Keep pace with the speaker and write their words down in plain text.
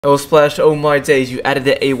Oh Splash, oh my days, you added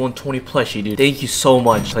the A-120 plushie, dude. Thank you so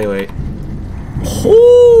much. Wait.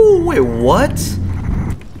 Oh, wait, what?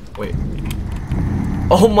 Wait.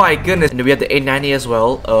 Oh my goodness. And we have the A-90 as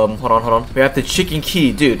well. Hold on. We have the chicken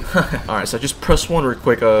key, dude. Alright, so just press 1 real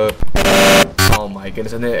quick. Oh my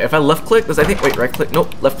goodness. And then if I left click, does I think, wait, right click?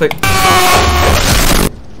 Nope, left click.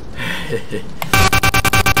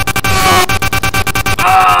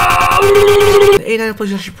 The A-90 plushie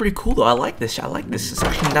is actually pretty cool though. I like this. It's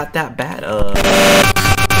actually not that bad.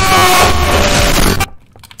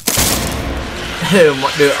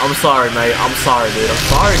 Dude, I'm sorry, mate. I'm sorry, dude.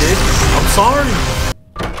 I'm sorry.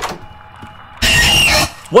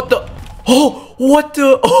 What the? Oh, what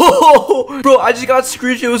the? Oh, bro, I just got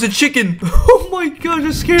screeched. It was a chicken. Oh my gosh,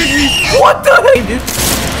 it scared me. What the heck, dude?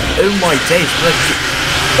 Oh my days.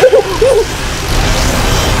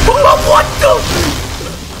 What the?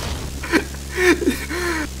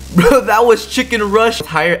 Bro, that was Chicken Rush. With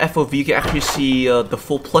higher FOV, you can actually see the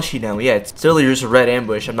full plushie now. Yeah, it's still just a red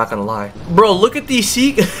ambush, I'm not gonna lie. Bro, look at these Do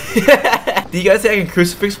you guys think I can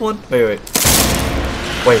crucifix one? Wait.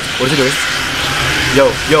 Wait, what is it doing?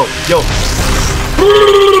 Yo.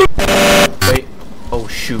 Wait. Oh,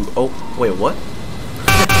 shoot. Oh, wait, what?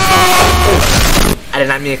 Oh. I did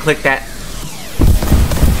not mean to click that.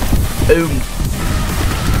 Boom.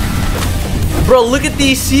 Bro, look at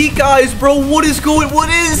these guys, bro. What is this?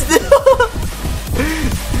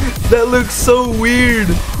 That looks so weird.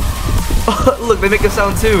 Look, they make a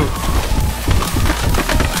sound too.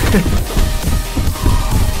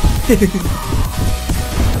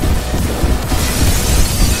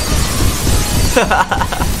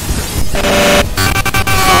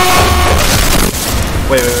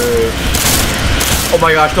 Wait. Oh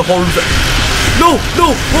my gosh, the whole room's... No!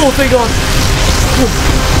 Oh, thank God. Oh.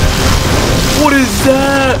 What is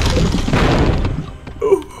that?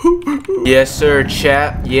 Yes, sir,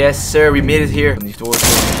 chat. Yes, sir. We made it here. These doors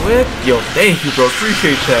are quick. Yo, thank you, bro.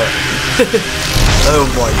 Appreciate that. Oh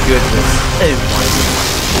my goodness.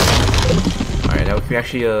 All right, now we can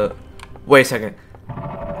actually wait a second.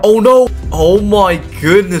 Oh no! Oh my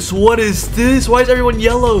goodness! What is this? Why is everyone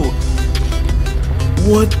yellow?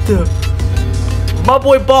 What the? My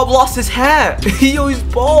boy Bob lost his hat. He's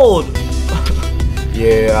bald.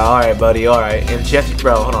 Yeah, alright, buddy, alright. And Jeff,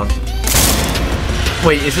 bro, hold on.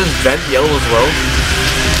 Wait, is this vent yellow as well?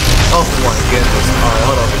 Oh my goodness. Alright,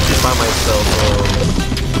 hold on. Let me just buy myself.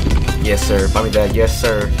 Yes, sir. Buy me that. Yes,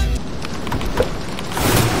 sir.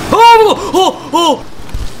 Oh!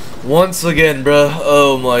 Once again, bro.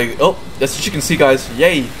 Oh my. Oh, that's what you can see, guys.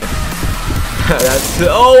 Yay. That's.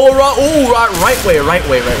 Oh, right way.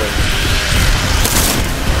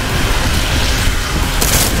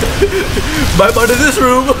 Bye to this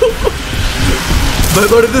room. Bye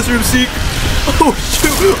to this room, Seek. Oh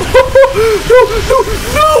shoot!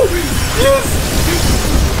 No! Yes.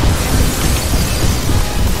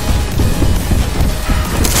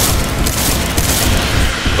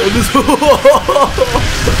 Oh, this.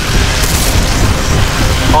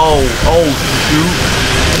 Oh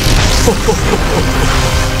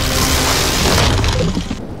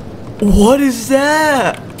shoot! What is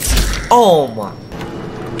that? Oh my.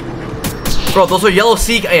 Bro, those are yellow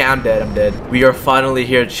seek. Yeah, I'm dead. We are finally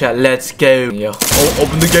here, chat. Let's go. Yeah. Oh,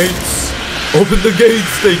 open the gates. Open the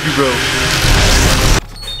gates. Thank you, bro.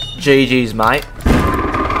 JG's, mate.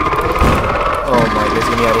 Oh my goodness,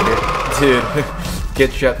 get me out of here. Dude.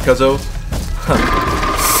 Get shot, cuzzo.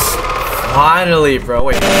 Finally, bro.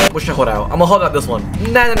 Wait, what should I hold out? I'm gonna hold out this one.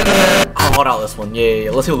 Nah. I'll hold out this one.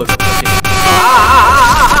 Yeah. Let's see what it looks like.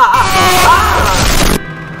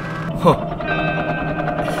 Huh.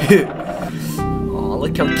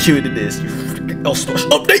 Look how cute it is. Oh, stop.